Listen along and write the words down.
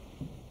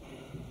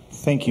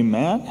Thank you,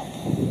 Matt.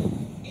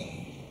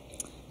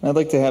 I'd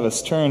like to have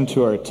us turn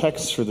to our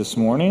text for this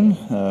morning,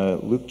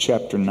 Luke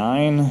chapter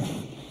 9,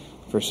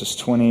 verses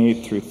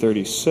 28 through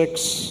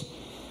 36.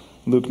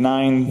 Luke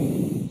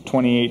 9,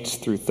 28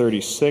 through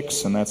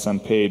 36, and that's on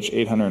page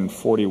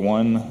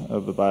 841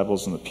 of the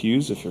Bibles in the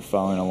pews, if you're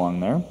following along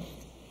there.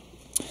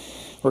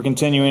 We're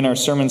continuing our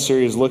sermon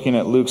series looking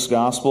at Luke's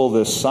gospel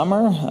this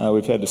summer.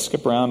 We've had to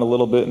skip around a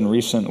little bit in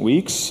recent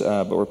weeks,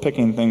 but we're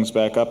picking things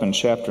back up in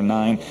chapter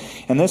 9.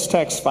 And this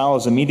text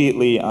follows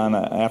immediately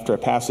after a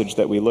passage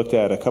that we looked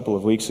at a couple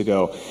of weeks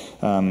ago,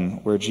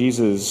 where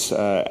Jesus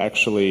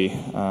initially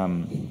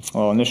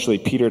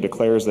Peter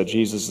declares that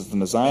Jesus is the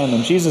Messiah, and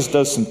then Jesus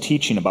does some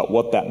teaching about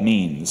what that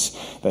means,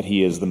 that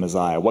he is the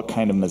Messiah, what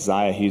kind of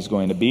Messiah he's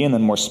going to be, and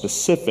then more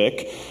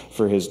specific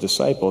for his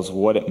disciples,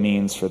 what it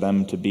means for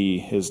them to be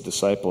his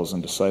disciples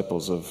and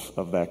disciples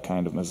of that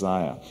kind of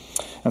Messiah.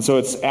 And so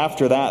it's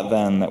after that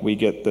then that we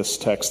get this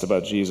text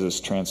about Jesus'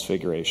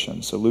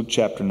 transfiguration. So Luke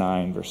chapter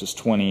 9, verses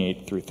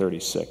 28 through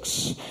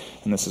 36.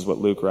 And this is what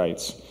Luke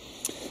writes.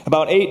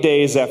 About 8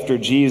 days after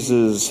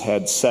Jesus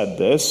had said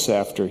this,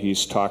 after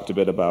he's talked a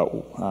bit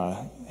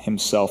about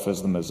himself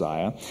as the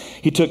Messiah,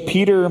 he took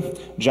Peter,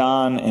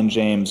 John, and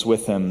James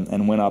with him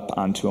and went up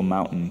onto a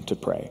mountain to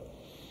pray.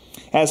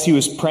 As he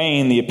was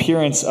praying, the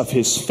appearance of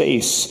his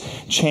face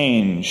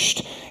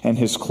changed, and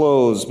his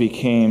clothes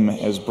became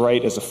as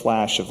bright as a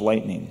flash of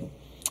lightning.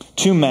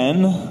 Two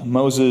men,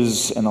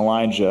 Moses and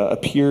Elijah,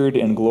 appeared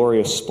in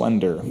glorious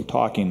splendor,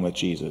 talking with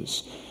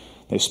Jesus.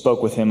 They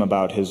spoke with him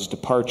about his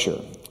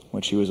departure,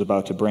 which he was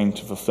about to bring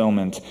to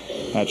fulfillment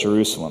at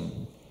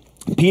Jerusalem.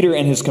 Peter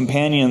and his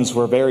companions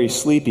were very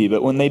sleepy,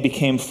 but when they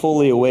became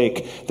fully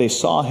awake, they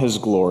saw his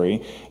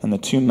glory and the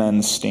two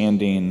men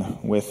standing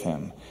with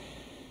him.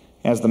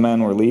 As the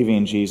men were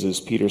leaving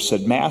Jesus, Peter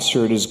said,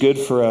 "Master, it is good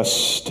for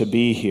us to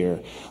be here.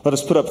 Let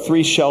us put up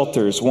 3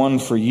 shelters, one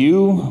for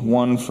you,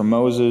 one for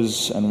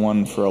Moses, and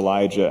one for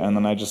Elijah." And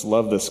then I just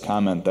love this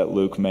comment that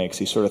Luke makes.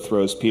 He sort of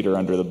throws Peter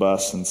under the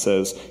bus and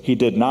says, he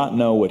did not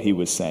know what he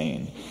was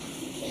saying.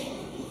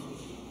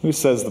 Who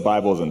says the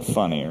Bible isn't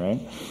funny,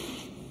 right?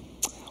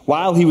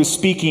 While he was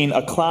speaking,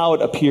 a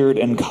cloud appeared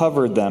and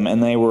covered them,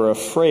 and they were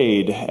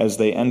afraid as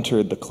they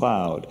entered the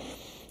cloud.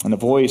 And a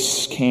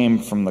voice came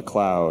from the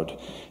cloud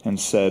and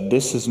said,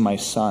 "This is my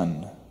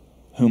son,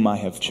 whom I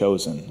have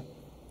chosen.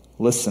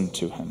 Listen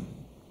to him."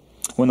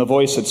 When the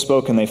voice had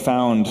spoken, they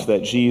found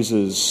that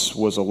Jesus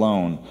was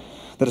alone.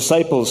 The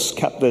disciples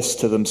kept this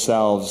to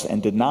themselves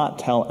and did not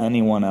tell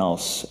anyone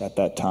else at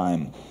that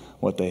time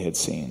what they had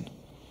seen.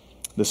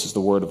 This is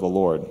the word of the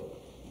Lord.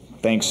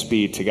 Thanks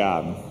be to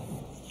God.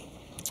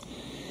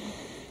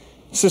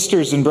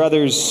 Sisters and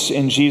brothers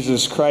in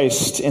Jesus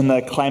Christ, in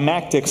the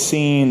climactic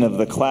scene of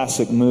the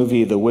classic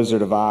movie The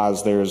Wizard of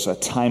Oz, there's a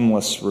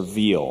timeless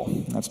reveal.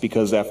 That's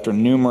because after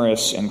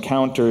numerous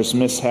encounters,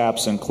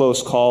 mishaps, and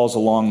close calls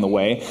along the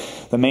way,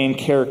 the main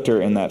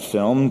character in that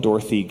film,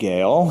 Dorothy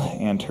Gale,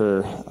 and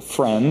her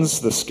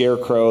friends, the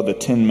Scarecrow, the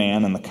Tin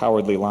Man, and the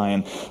Cowardly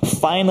Lion,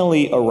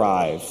 finally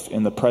arrive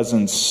in the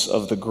presence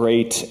of the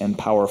great and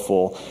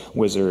powerful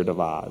Wizard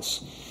of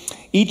Oz.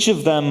 Each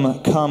of them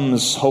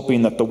comes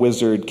hoping that the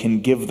wizard can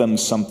give them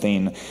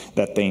something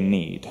that they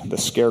need. The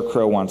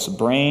Scarecrow wants a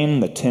brain,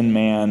 the Tin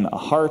Man a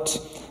heart,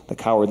 the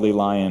Cowardly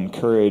Lion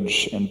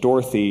courage, and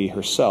Dorothy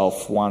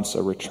herself wants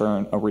a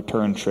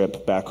return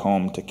trip back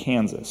home to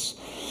Kansas.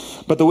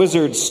 But the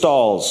wizard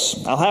stalls.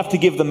 "I'll have to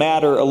give the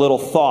matter a little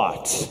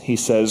thought," he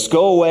says.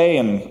 "Go away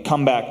and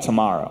come back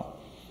tomorrow."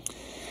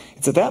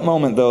 It's at that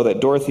moment, though, that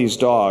Dorothy's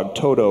dog,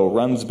 Toto,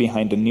 runs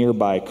behind a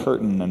nearby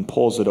curtain and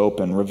pulls it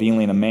open,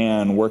 revealing a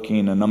man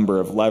working a number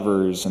of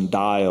levers and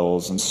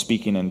dials and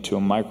speaking into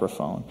a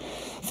microphone.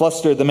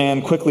 Flustered, the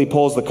man quickly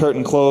pulls the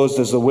curtain closed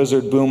as the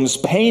wizard booms,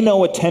 "Pay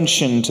no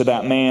attention to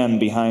that man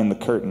behind the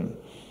curtain."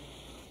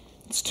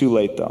 It's too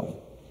late, though.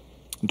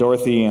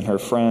 Dorothy and her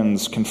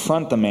friends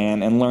confront the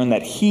man and learn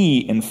that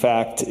he, in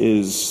fact,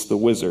 is the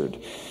wizard.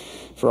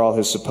 For all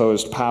his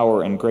supposed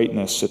power and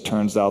greatness, it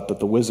turns out that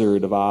the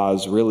Wizard of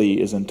Oz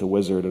really isn't a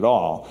wizard at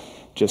all,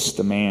 just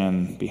a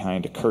man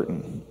behind a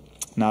curtain.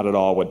 Not at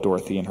all what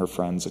Dorothy and her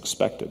friends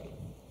expected.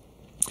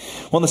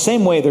 Well, in the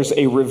same way, there's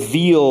a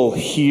reveal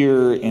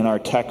here in our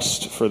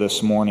text for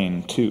this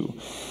morning, too.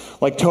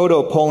 Like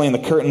Toto pulling the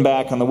curtain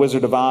back on the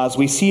Wizard of Oz,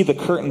 we see the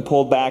curtain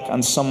pulled back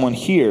on someone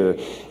here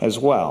as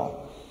well.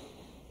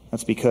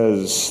 That's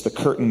because the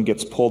curtain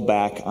gets pulled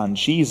back on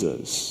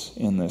Jesus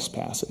in this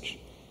passage.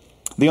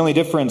 The only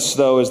difference,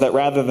 though, is that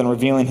rather than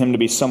revealing him to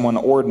be someone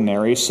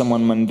ordinary,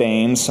 someone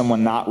mundane,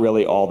 someone not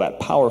really all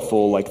that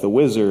powerful like the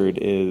wizard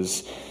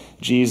is,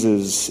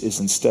 Jesus is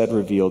instead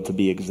revealed to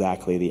be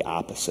exactly the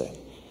opposite.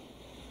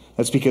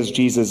 That's because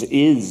Jesus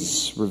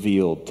is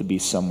revealed to be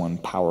someone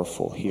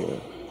powerful here.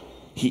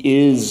 He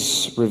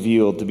is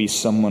revealed to be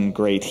someone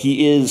great.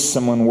 He is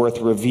someone worth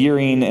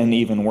revering and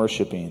even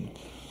worshiping.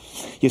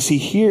 You see,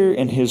 here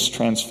in his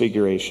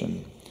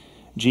transfiguration,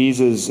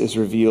 Jesus is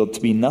revealed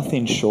to be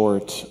nothing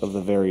short of the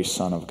very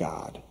Son of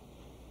God.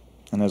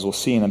 And as we'll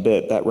see in a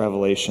bit, that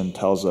revelation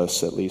tells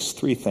us at least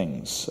 3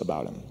 things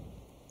about him.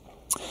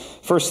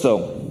 First,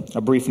 though,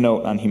 a brief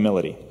note on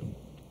humility.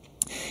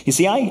 You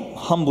see, I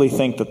humbly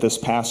think that this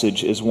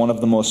passage is one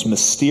of the most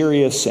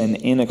mysterious and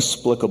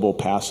inexplicable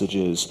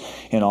passages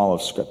in all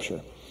of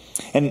Scripture.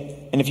 And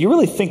if you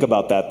really think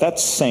about that,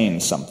 that's saying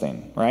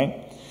something, right?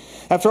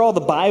 After all,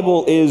 the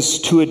Bible is,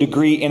 to a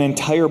degree, an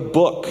entire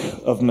book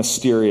of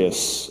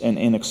mysterious and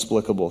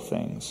inexplicable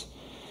things.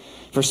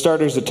 For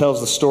starters, it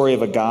tells the story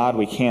of a God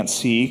we can't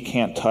see,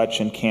 can't touch,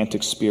 and can't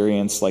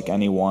experience like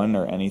anyone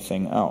or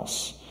anything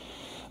else.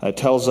 It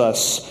tells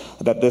us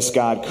that this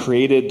God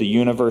created the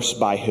universe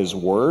by his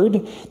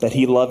word, that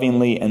he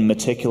lovingly and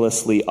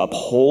meticulously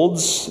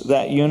upholds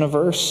that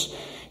universe,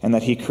 and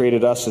that he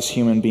created us as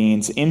human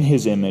beings in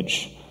his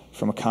image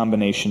from a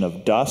combination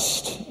of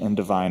dust and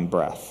divine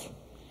breath.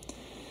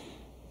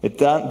 It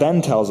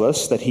then tells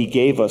us that he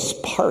gave us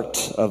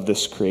part of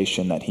this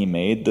creation that he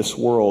made, this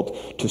world,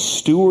 to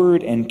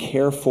steward and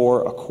care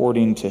for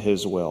according to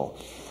his will.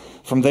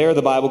 From there,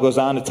 the Bible goes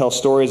on to tell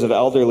stories of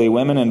elderly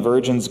women and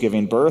virgins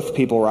giving birth,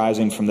 people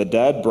rising from the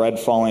dead, bread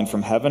falling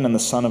from heaven, and the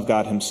Son of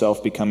God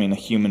himself becoming a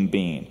human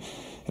being.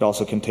 It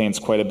also contains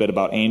quite a bit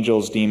about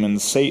angels,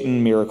 demons,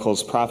 Satan,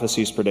 miracles,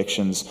 prophecies,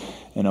 predictions,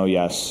 and, oh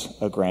yes,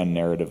 a grand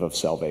narrative of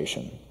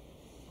salvation.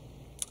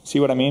 See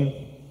what I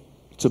mean?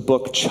 It's a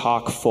book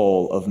chock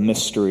full of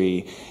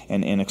mystery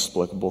and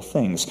inexplicable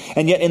things.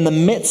 And yet in the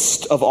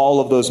midst of all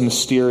of those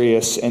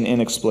mysterious and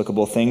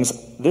inexplicable things,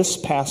 this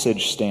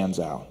passage stands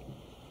out.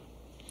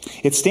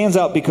 It stands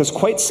out because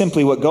quite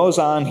simply what goes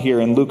on here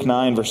in Luke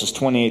 9, verses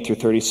 28 through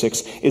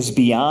 36 is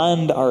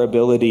beyond our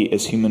ability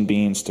as human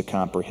beings to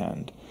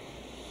comprehend.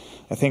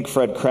 I think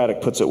Fred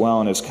Craddock puts it well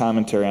in his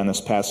commentary on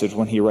this passage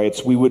when he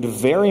writes, "We would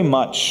very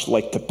much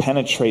like to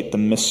penetrate the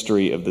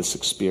mystery of this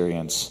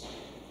experience,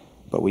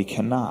 but we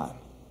cannot.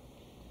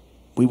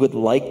 We would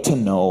like to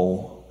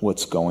know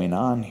what's going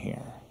on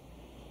here.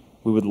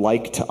 We would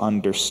like to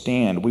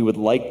understand. We would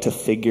like to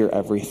figure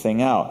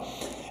everything out.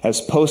 As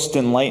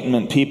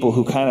post-Enlightenment people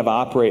who kind of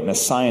operate in a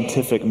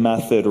scientific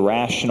method,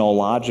 rational,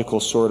 logical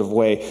sort of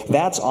way,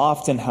 that's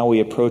often how we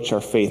approach our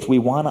faith. We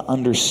want to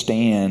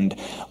understand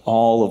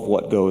all of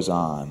what goes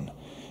on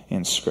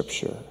in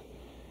Scripture,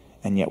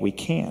 and yet we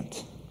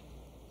can't.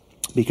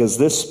 Because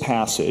this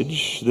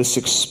passage, this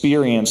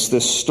experience,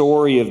 this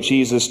story of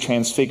Jesus'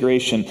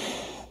 transfiguration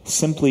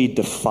simply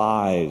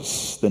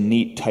defies the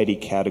neat, tidy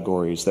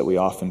categories that we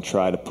often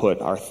try to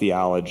put our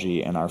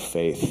theology and our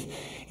faith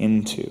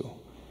into.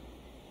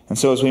 And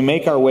so as we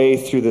make our way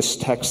through this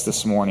text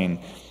this morning,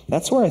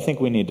 that's where I think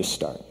we need to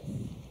start.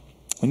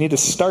 We need to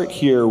start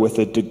here with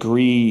a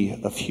degree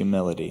of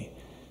humility.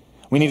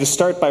 We need to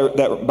start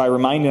by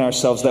reminding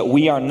ourselves that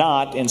we are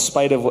not, in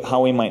spite of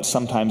how we might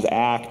sometimes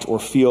act or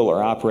feel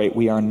or operate,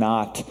 we are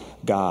not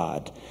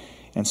God.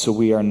 And so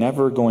we are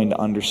never going to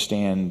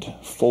understand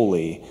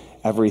fully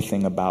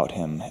everything about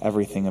him,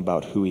 everything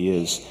about who he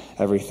is,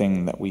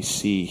 everything that we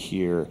see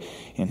here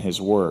in his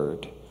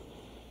word.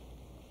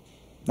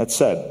 That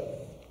said,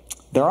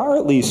 there are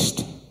at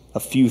least a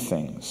few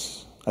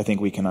things I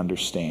think we can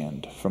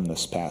understand from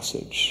this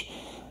passage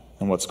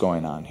and what's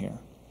going on here.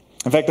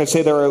 In fact, I'd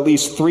say there are at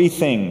least three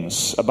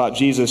things about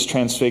Jesus'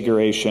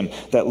 transfiguration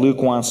that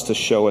Luke wants to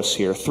show us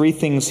here. Three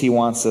things he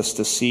wants us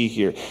to see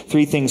here.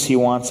 Three things he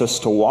wants us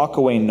to walk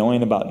away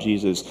knowing about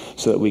Jesus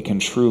so that we can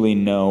truly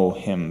know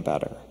him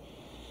better.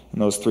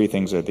 And those three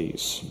things are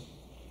these.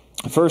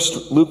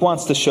 First, Luke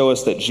wants to show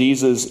us that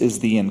Jesus is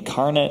the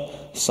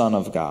incarnate Son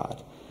of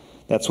God.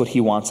 That's what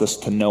he wants us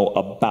to know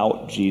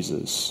about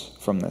Jesus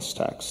from this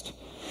text.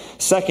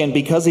 Second,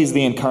 because he's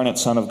the incarnate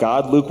Son of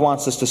God, Luke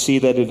wants us to see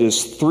that it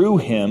is through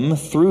him,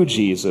 through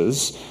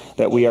Jesus,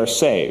 that we are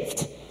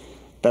saved.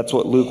 That's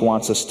what Luke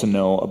wants us to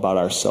know about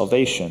our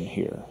salvation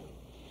here.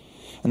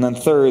 And then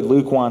third,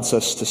 Luke wants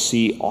us to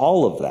see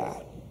all of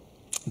that.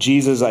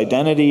 Jesus'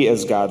 identity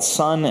as God's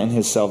Son and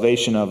his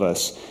salvation of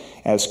us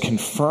as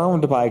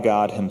confirmed by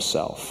God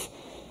himself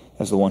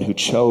as the one who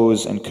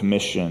chose and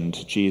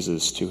commissioned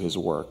Jesus to his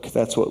work.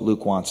 That's what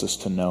Luke wants us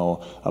to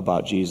know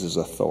about Jesus'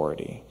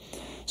 authority.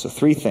 So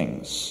three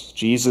things.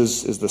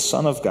 Jesus is the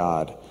Son of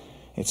God.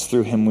 It's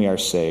through him we are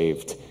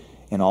saved.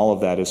 And all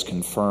of that is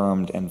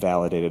confirmed and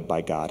validated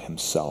by God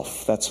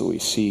himself. That's what we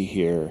see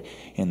here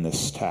in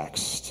this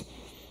text.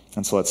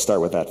 And so let's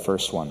start with that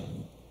first one.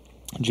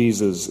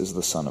 Jesus is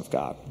the Son of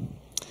God.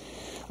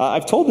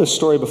 I've told this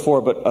story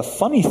before, but a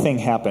funny thing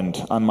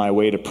happened on my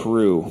way to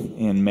Peru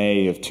in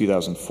May of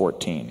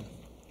 2014.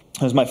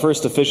 It was my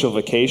first official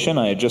vacation.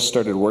 I had just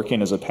started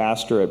working as a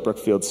pastor at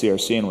Brookfield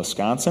CRC in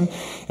Wisconsin,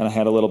 and I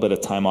had a little bit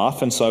of time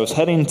off, and so I was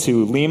heading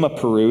to Lima,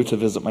 Peru to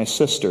visit my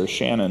sister,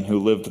 Shannon, who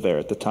lived there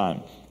at the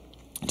time.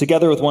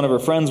 Together with one of her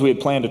friends, we had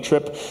planned a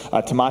trip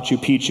to Machu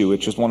Picchu,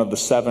 which is one of the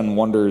 7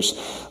 wonders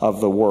of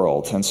the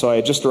world. And so I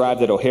had just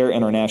arrived at O'Hare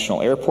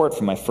International Airport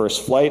for my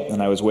first flight,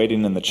 and I was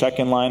waiting in the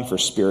check-in line for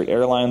Spirit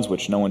Airlines,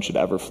 which no one should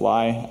ever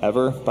fly,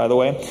 ever, by the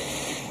way.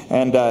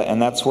 And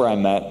that's where I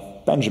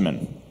met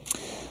Benjamin.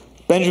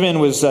 Benjamin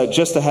was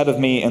just ahead of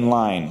me in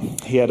line.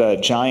 He had a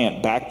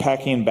giant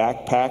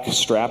backpack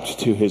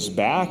strapped to his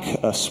back,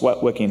 a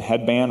sweat-wicking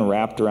headband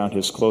wrapped around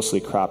his closely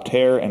cropped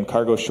hair, and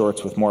cargo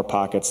shorts with more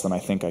pockets than I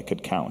think I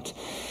could count.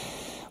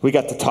 We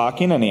got to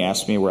talking, and he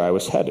asked me where I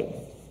was headed.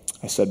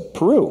 I said,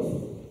 Peru.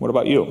 What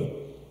about you?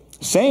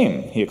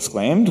 Same, he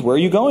exclaimed. Where are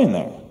you going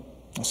there?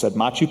 I said,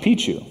 Machu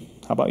Picchu.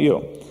 How about you?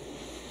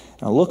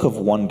 And a look of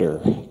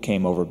wonder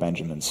came over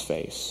Benjamin's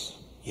face.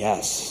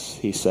 Yes,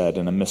 he said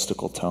in a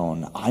mystical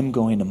tone, I'm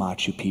going to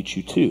Machu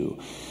Picchu too.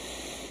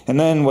 And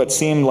then what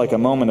seemed like a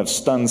moment of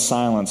stunned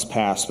silence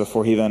passed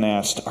before he then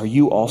asked, Are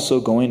you also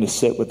going to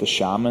sit with the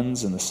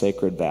shamans in the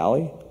sacred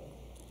valley?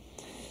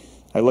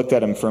 I looked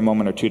at him for a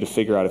moment or two to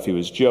figure out if he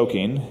was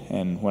joking,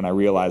 and when I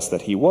realized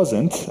that he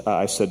wasn't,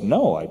 I said,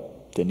 No, I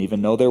didn't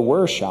even know there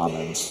were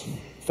shamans.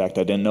 In fact,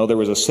 I didn't know there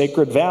was a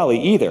sacred valley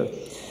either.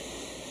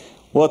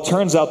 Well, it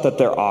turns out that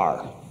there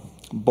are.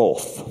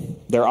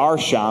 Both. There are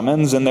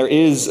shamans, and there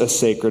is a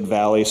sacred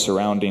valley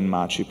surrounding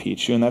Machu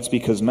Picchu, and that's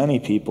because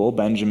many people,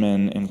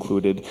 Benjamin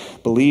included,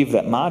 believe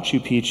that Machu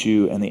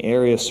Picchu and the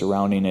area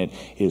surrounding it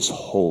is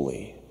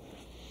holy,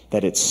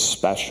 that it's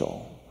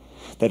special,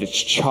 that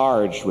it's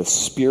charged with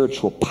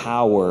spiritual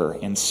power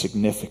and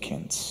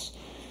significance.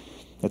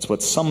 It's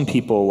what some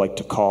people like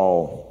to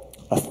call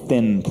a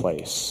thin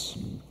place.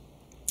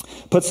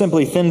 Put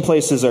simply, thin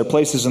places are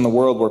places in the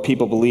world where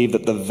people believe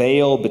that the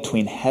veil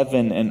between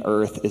heaven and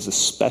earth is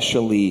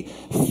especially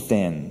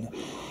thin.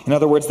 In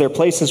other words, they're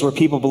places where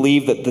people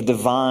believe that the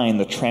divine,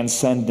 the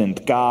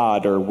transcendent,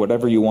 God, or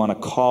whatever you want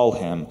to call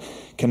him,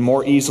 can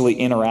more easily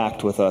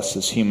interact with us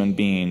as human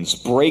beings,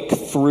 break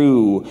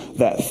through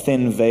that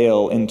thin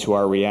veil into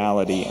our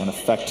reality and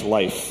affect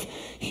life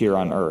here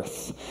on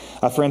earth.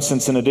 For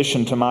instance, in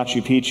addition to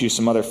Machu Picchu,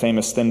 some other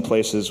famous thin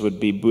places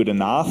would be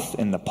Boudhanath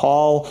in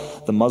Nepal,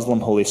 the Muslim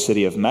holy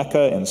city of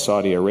Mecca in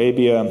Saudi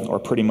Arabia, or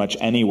pretty much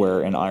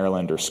anywhere in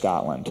Ireland or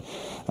Scotland.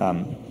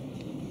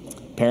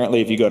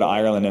 Apparently, if you go to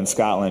Ireland and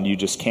Scotland, you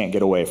just can't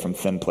get away from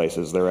thin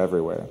places. They're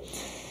everywhere.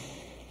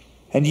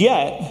 And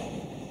yet,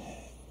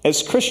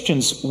 as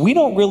Christians, we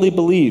don't really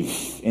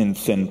believe in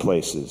thin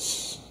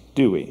places,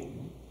 do we?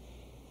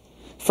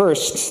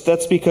 First,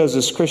 that's because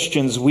as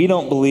Christians, we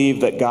don't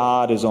believe that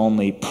God is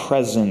only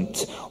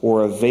present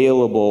or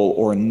available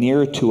or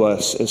near to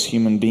us as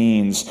human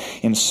beings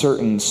in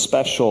certain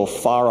special,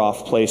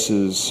 far-off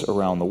places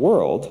around the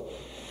world.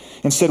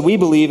 Instead, we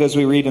believe, as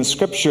we read in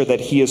Scripture, that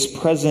he is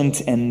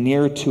present and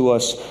near to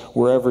us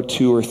wherever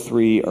two or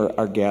three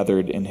are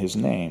gathered in his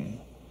name.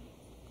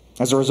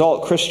 As a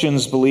result,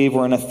 Christians believe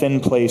we're in a thin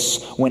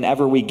place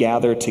whenever we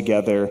gather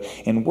together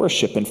in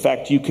worship. In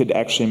fact, you could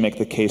actually make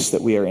the case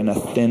that we are in a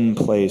thin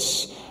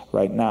place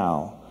right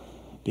now,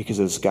 because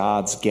as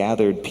God's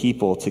gathered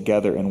people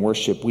together in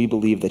worship, we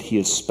believe that he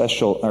is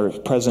special or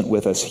present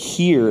with us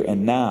here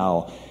and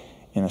now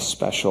in a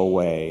special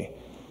way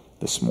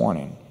this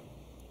morning.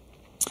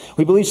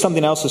 We believe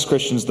something else as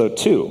Christians, though,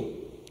 too,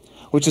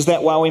 which is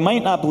that while we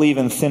might not believe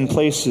in thin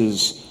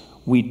places,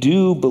 we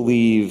do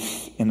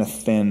believe in a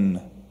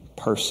thin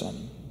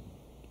person.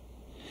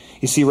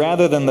 You see,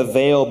 rather than the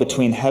veil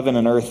between heaven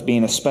and earth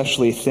being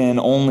especially thin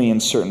only in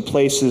certain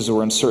places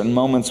or in certain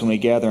moments when we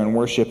gather and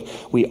worship,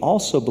 we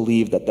also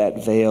believe that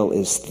that veil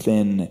is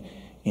thin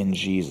in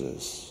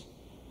Jesus.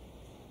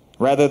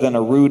 Rather than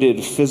a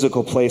rooted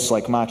physical place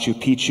like Machu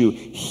Picchu,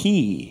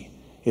 he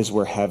is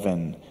where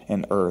heaven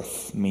and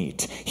earth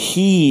meet.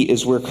 He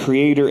is where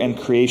creator and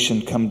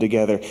creation come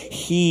together.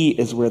 He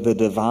is where the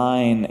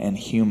divine and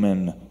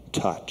human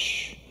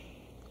touch.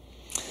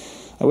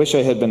 I wish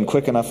I had been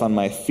quick enough on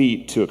my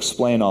feet to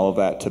explain all of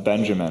that to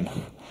Benjamin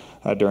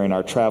during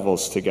our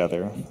travels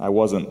together. I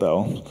wasn't,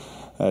 though.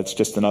 It's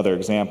just another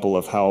example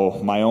of how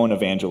my own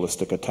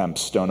evangelistic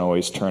attempts don't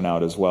always turn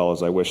out as well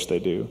as I wish they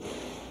do.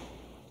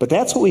 But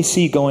that's what we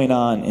see going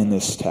on in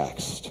this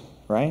text,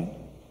 right?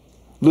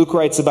 Luke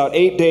writes, about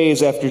 8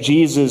 days after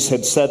Jesus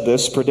had said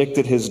this,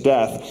 predicted his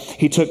death,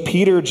 he took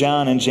Peter,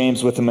 John, and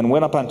James with him and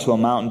went up onto a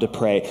mountain to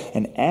pray.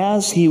 And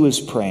as he was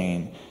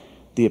praying,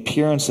 the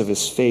appearance of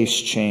his face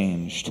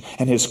changed,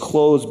 and his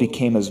clothes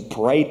became as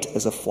bright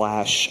as a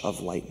flash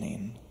of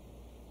lightning.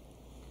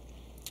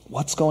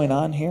 What's going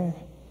on here?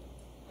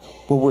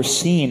 Well, we're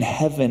seeing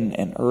heaven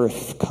and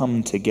earth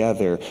come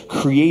together.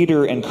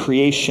 Creator and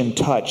creation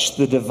touch.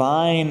 The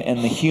divine and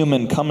the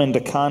human come into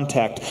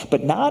contact,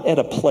 but not at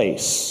a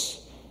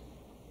place,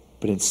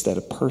 but instead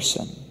a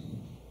person.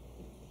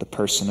 The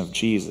person of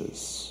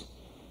Jesus.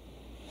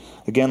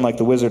 Again, like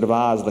the Wizard of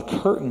Oz, the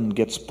curtain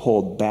gets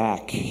pulled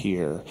back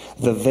here.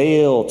 The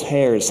veil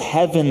tears,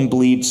 heaven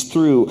bleeds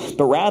through.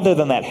 But rather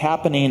than that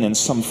happening in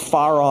some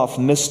far-off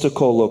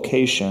mystical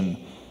location,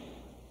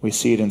 we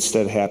see it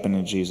instead happen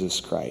in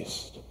Jesus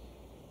Christ.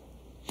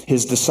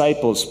 His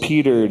disciples,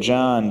 Peter,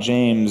 John,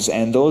 James,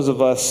 and those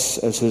of us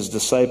as his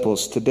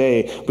disciples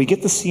today, we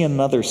get to see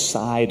another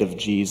side of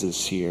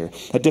Jesus here,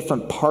 a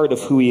different part of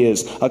who he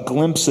is, a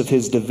glimpse of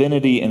his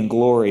divinity and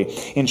glory.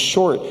 In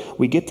short,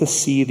 we get to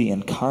see the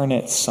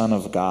incarnate Son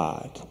of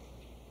God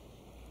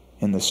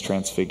in this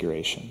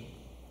transfiguration.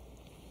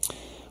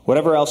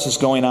 Whatever else is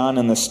going on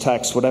in this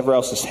text, whatever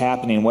else is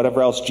happening,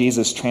 whatever else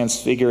Jesus'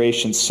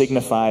 transfiguration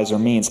signifies or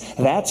means,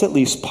 that's at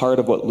least part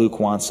of what Luke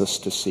wants us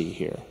to see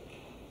here.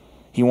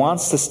 He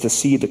wants us to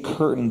see the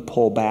curtain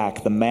pull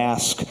back, the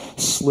mask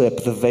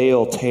slip, the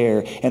veil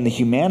tear, and the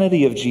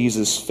humanity of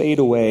Jesus fade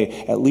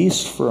away, at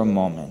least for a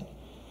moment,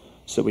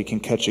 so we can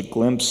catch a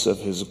glimpse of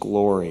his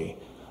glory,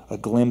 a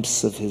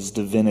glimpse of his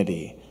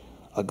divinity,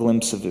 a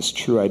glimpse of his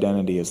true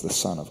identity as the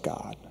Son of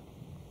God.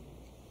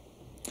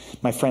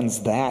 My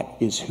friends, that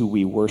is who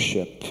we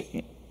worship.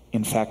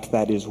 In fact,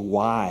 that is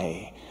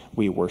why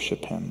we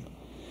worship him.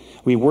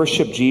 We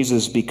worship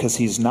Jesus because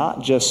he's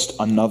not just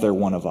another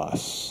one of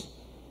us.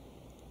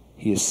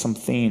 He is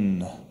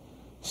something,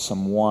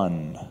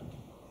 someone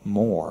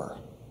more.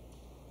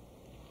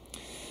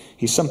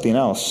 He's something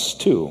else,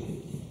 too.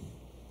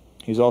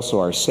 He's also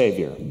our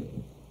Savior.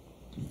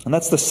 And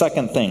that's the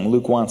second thing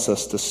Luke wants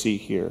us to see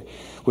here,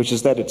 which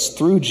is that it's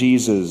through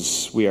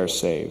Jesus we are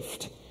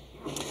saved.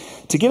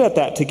 To get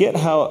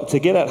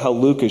at how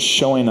Luke is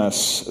showing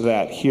us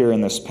that here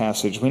in this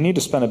passage, we need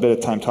to spend a bit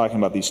of time talking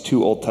about these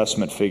two Old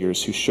Testament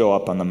figures who show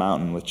up on the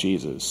mountain with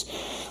Jesus.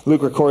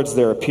 Luke records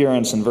their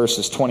appearance in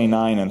verses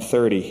 29 and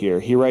 30 here.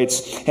 He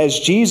writes,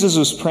 "As Jesus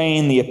was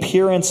praying, the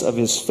appearance of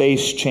his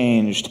face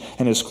changed,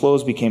 and his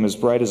clothes became as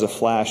bright as a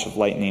flash of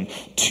lightning.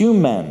 Two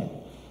men,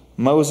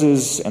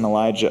 Moses and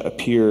Elijah,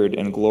 appeared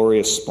in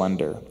glorious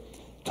splendor,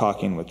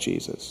 talking with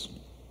Jesus."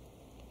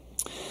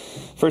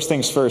 First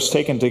things first,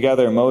 taken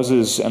together,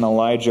 Moses and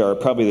Elijah are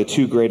probably the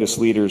two greatest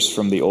leaders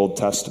from the Old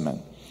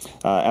Testament.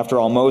 After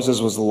all,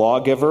 Moses was the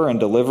lawgiver and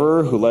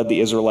deliverer who led the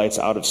Israelites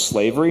out of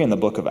slavery in the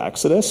book of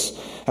Exodus.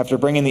 After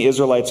bringing the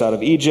Israelites out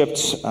of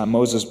Egypt,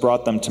 Moses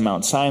brought them to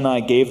Mount Sinai,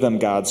 gave them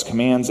God's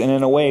commands, and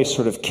in a way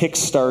sort of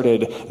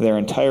kick-started their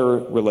entire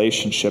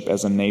relationship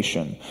as a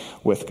nation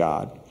with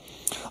God.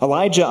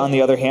 Elijah, on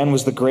the other hand,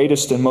 was the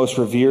greatest and most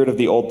revered of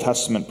the Old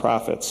Testament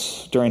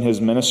prophets. During his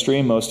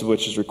ministry, most of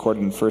which is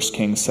recorded in 1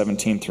 Kings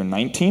 17 through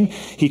 19,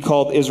 he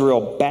called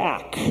Israel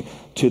back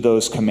to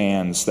those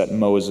commands that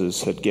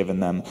Moses had given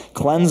them,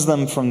 cleansed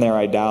them from their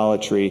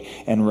idolatry,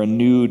 and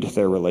renewed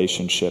their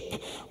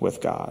relationship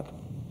with God.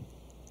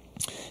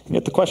 And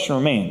yet the question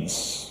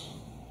remains,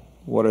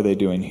 what are they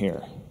doing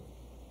here?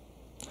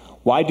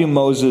 Why do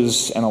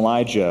Moses and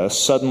Elijah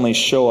suddenly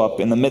show up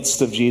in the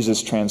midst of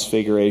Jesus'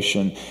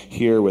 transfiguration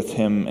here with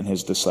him and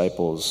his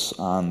disciples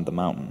on the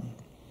mountain?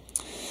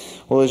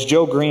 Well, as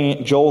Joel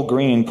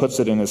Green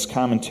puts it in his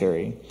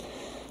commentary,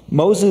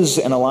 Moses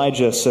and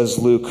Elijah, says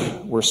Luke,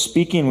 were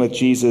speaking with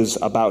Jesus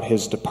about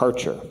his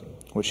departure,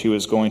 which he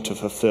was going to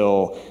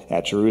fulfill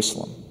at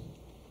Jerusalem.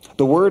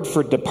 The word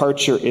for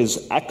departure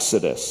is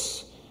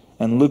exodus.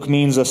 And Luke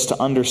means us to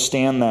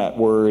understand that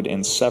word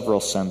in several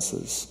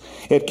senses.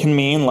 It can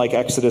mean, like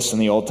Exodus in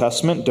the Old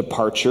Testament,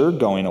 departure,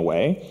 going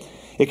away.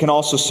 It can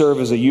also serve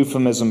as a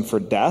euphemism for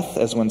death,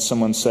 as when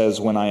someone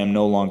says, "when I am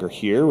no longer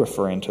here,"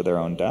 referring to their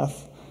own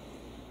death.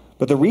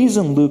 But the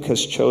reason Luke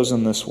has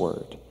chosen this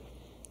word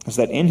is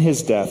that in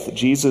his death,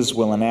 Jesus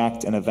will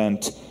enact an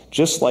event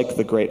just like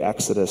the great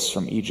Exodus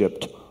from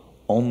Egypt,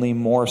 only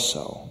more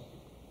so.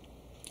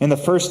 In the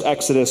first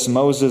Exodus,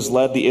 Moses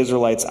led the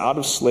Israelites out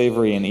of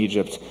slavery in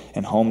Egypt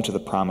and home to the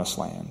Promised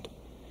Land.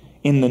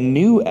 In the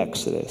new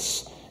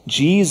Exodus,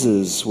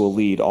 Jesus will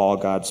lead all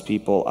God's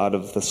people out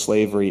of the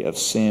slavery of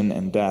sin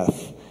and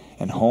death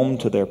and home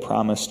to their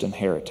promised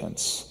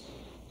inheritance,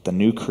 the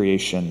new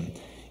creation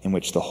in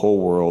which the whole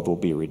world will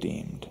be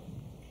redeemed.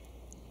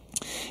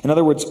 In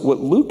other words, what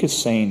Luke is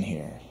saying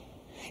here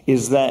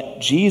is that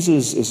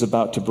Jesus is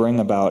about to bring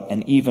about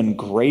an even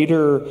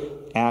greater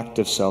act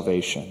of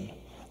salvation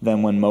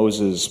than when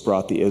Moses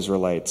brought the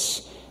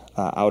Israelites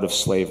out of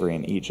slavery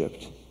in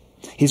Egypt.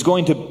 He's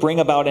going to bring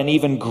about an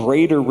even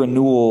greater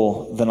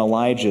renewal than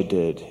Elijah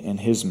did in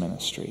his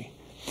ministry.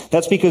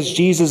 That's because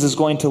Jesus is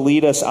going to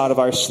lead us out of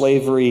our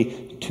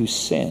slavery to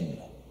sin.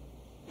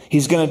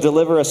 He's going to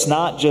deliver us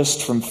not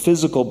just from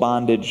physical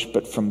bondage,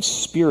 but from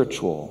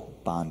spiritual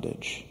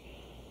bondage.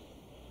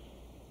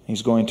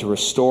 He's going to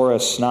restore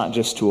us not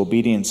just to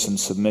obedience and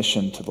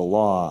submission to the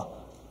law,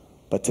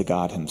 but to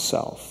God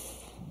himself.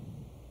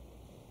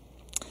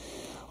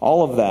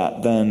 All of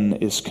that, then,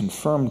 is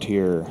confirmed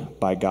here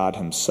by God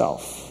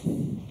himself.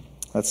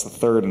 That's the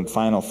third and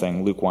final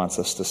thing Luke wants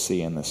us to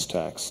see in this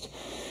text.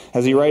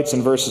 As he writes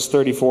in verses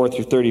 34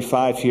 through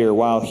 35 here,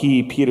 while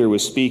he, Peter,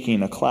 was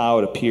speaking, a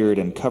cloud appeared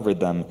and covered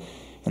them,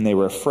 and they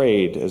were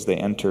afraid as they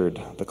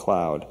entered the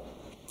cloud.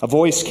 A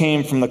voice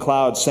came from the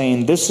cloud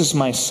saying, "This is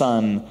my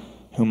son,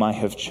 whom I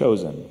have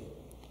chosen.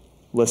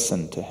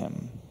 Listen to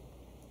him."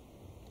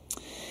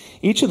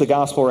 Each of the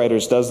gospel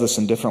writers does this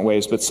in different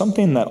ways, but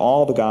something that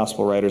all the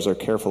gospel writers are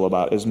careful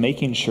about is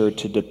making sure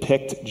to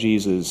depict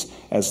Jesus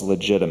as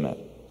legitimate.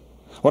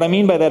 What I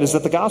mean by that is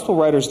that the gospel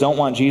writers don't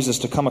want Jesus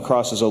to come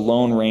across as a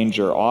lone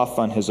ranger, off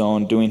on his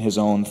own, doing his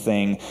own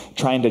thing,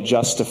 trying to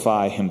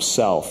justify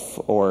himself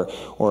or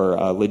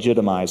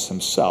legitimize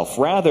himself.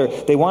 Rather,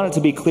 they want it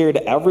to be clear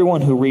to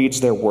everyone who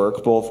reads their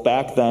work, both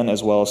back then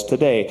as well as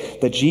today,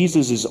 that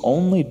Jesus is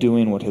only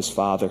doing what his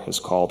Father has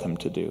called him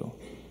to do.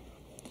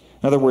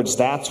 In other words,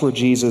 that's where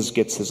Jesus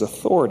gets his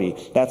authority.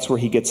 That's where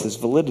he gets his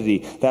validity.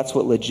 That's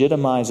what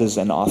legitimizes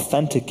and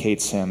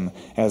authenticates him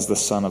as the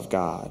Son of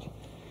God.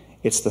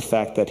 It's the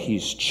fact that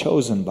he's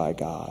chosen by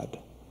God,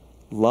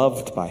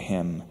 loved by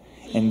him,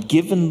 and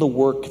given the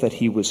work that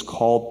he was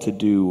called to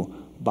do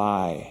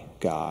by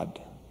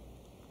God.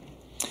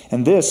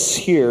 And this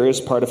here is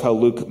part of how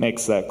Luke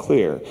makes that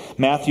clear.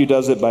 Matthew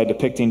does it by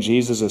depicting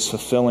Jesus as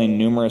fulfilling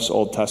numerous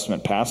Old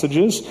Testament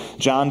passages.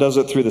 John does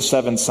it through the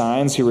 7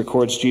 signs he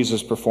records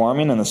Jesus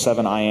performing and the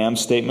 7 I am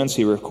statements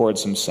he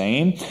records him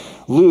saying.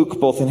 Luke,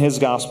 both in his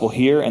gospel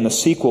here and the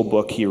sequel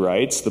book he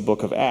writes, the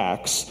book of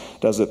Acts,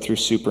 does it through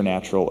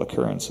supernatural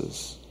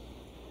occurrences.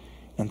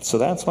 And so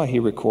that's why he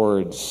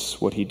records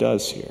what he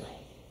does here.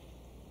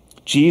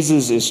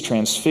 Jesus is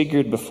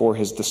transfigured before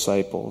his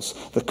disciples.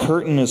 The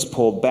curtain is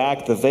pulled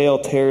back, the veil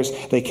tears.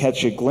 They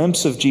catch a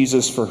glimpse of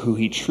Jesus for who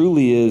he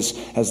truly is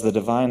as the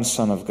divine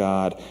Son of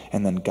God,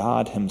 and then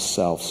God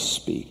himself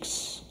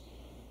speaks.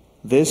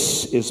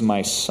 This is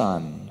my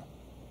Son,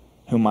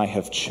 whom I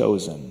have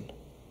chosen.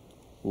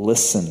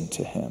 Listen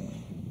to him.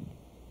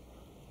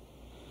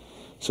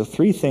 So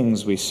 3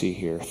 things we see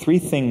here. 3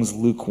 things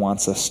Luke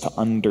wants us to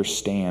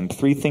understand.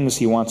 3 things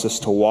he wants us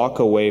to walk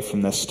away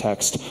from this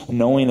text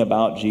knowing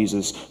about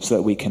Jesus so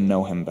that we can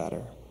know him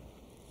better.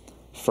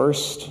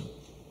 First,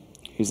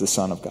 he's the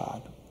Son of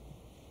God.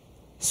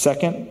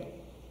 Second,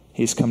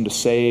 he's come to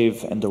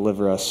save and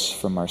deliver us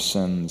from our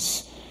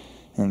sins.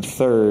 And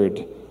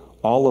third,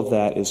 all of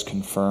that is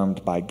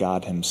confirmed by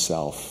God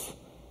himself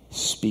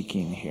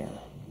speaking here.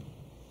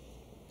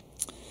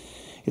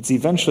 It's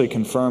eventually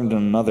confirmed in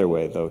another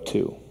way, though,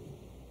 too.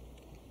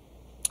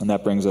 And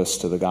that brings us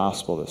to the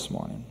gospel this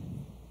morning.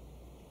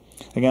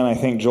 Again, I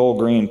think Joel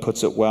Green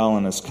puts it well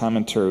in his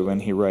commentary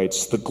when he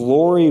writes, "The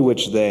glory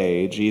which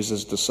they,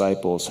 Jesus'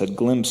 disciples, had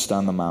glimpsed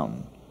on the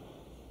mountain,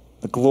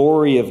 the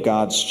glory of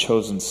God's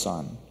chosen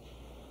Son,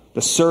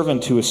 the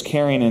servant who is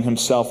carrying in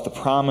himself the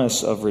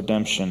promise of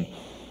redemption,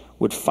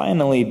 would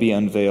finally be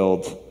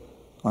unveiled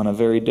on a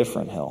very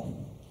different hill,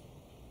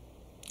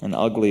 an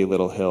ugly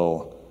little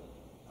hill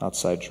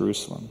outside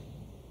Jerusalem."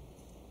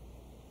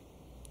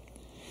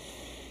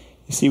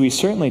 You see, we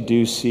certainly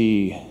do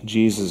see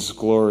Jesus'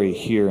 glory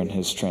here in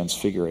his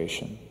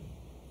transfiguration.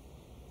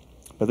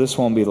 But this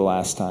won't be the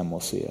last time we'll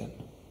see it.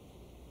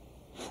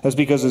 That's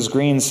because, as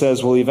Green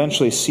says, we'll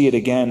eventually see it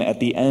again at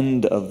the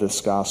end of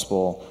this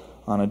gospel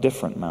on a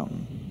different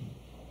mountain.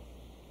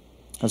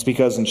 That's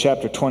because in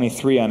chapter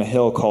 23 on a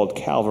hill called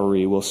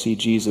Calvary, we'll see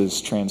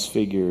Jesus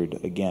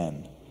transfigured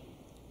again.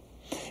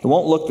 It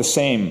won't look the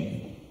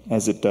same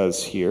as it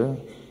does here.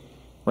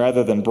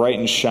 Rather than bright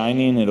and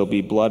shining, it'll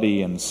be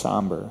bloody and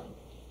somber.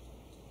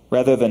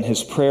 Rather than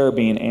his prayer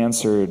being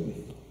answered,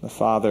 the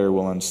Father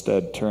will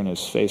instead turn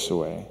his face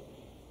away.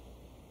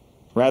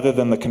 Rather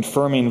than the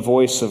confirming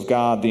voice of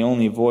God, the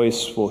only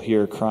voice we'll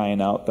hear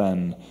crying out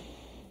then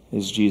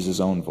is Jesus'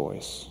 own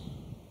voice.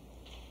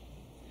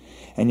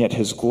 And yet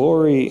his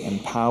glory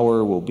and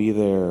power will be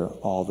there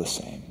all the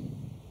same.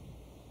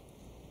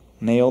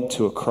 Nailed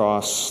to a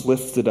cross,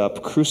 lifted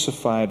up,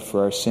 crucified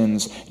for our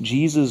sins,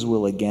 Jesus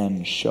will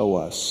again show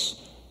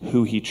us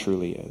who he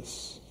truly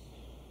is.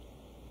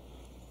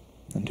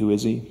 And who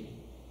is he?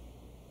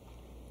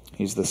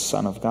 He's the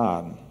Son of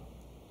God.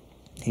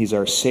 He's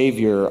our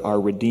Savior,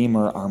 our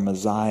Redeemer, our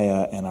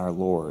Messiah, and our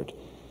Lord.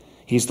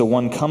 He's the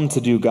one come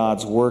to do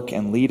God's work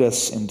and lead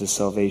us into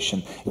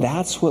salvation.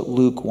 That's what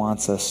Luke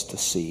wants us to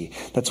see.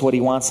 That's what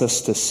he wants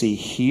us to see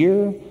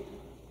here.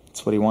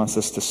 It's what he wants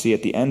us to see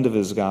at the end of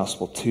his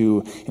gospel,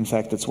 too. In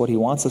fact, it's what he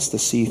wants us to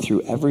see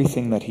through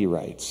everything that he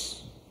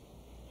writes.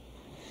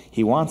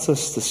 He wants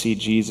us to see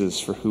Jesus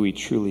for who he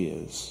truly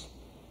is.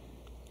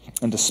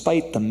 And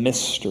despite the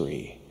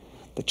mystery,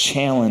 the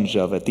challenge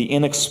of it, the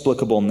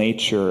inexplicable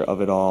nature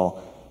of it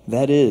all,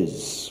 that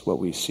is what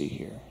we see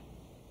here.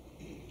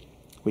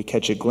 We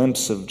catch a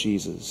glimpse of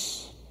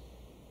Jesus.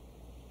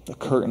 The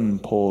curtain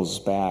pulls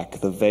back,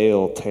 the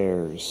veil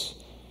tears.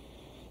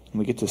 And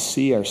we get to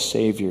see our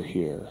Savior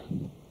here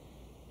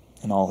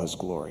in all his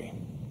glory.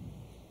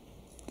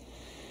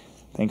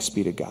 Thanks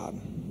be to God.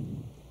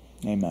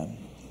 Amen.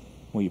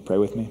 Will you pray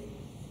with me?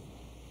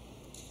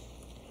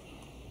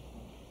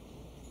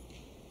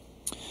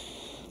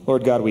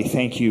 Lord God, we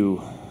thank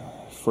you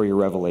for your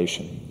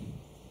revelation.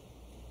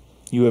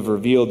 You have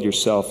revealed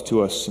yourself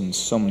to us in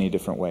so many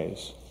different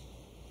ways.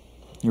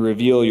 You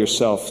reveal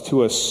yourself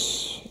to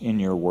us in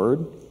your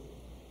word.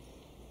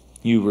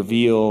 You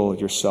reveal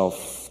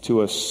yourself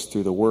to us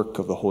through the work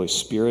of the Holy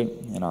Spirit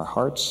in our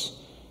hearts.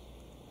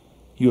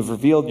 You have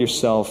revealed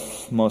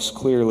yourself most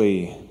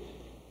clearly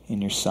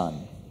in your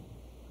Son.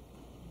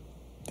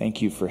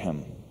 Thank you for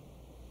him.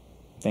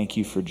 Thank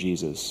you for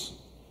Jesus.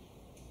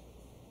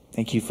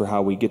 Thank you for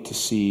how we get to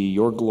see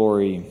your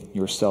glory,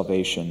 your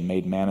salvation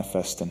made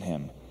manifest in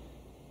him,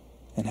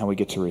 and how we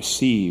get to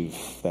receive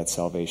that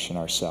salvation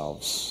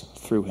ourselves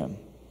through him.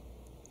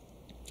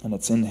 And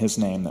it's in his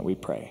name that we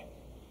pray.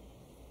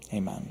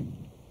 Amen.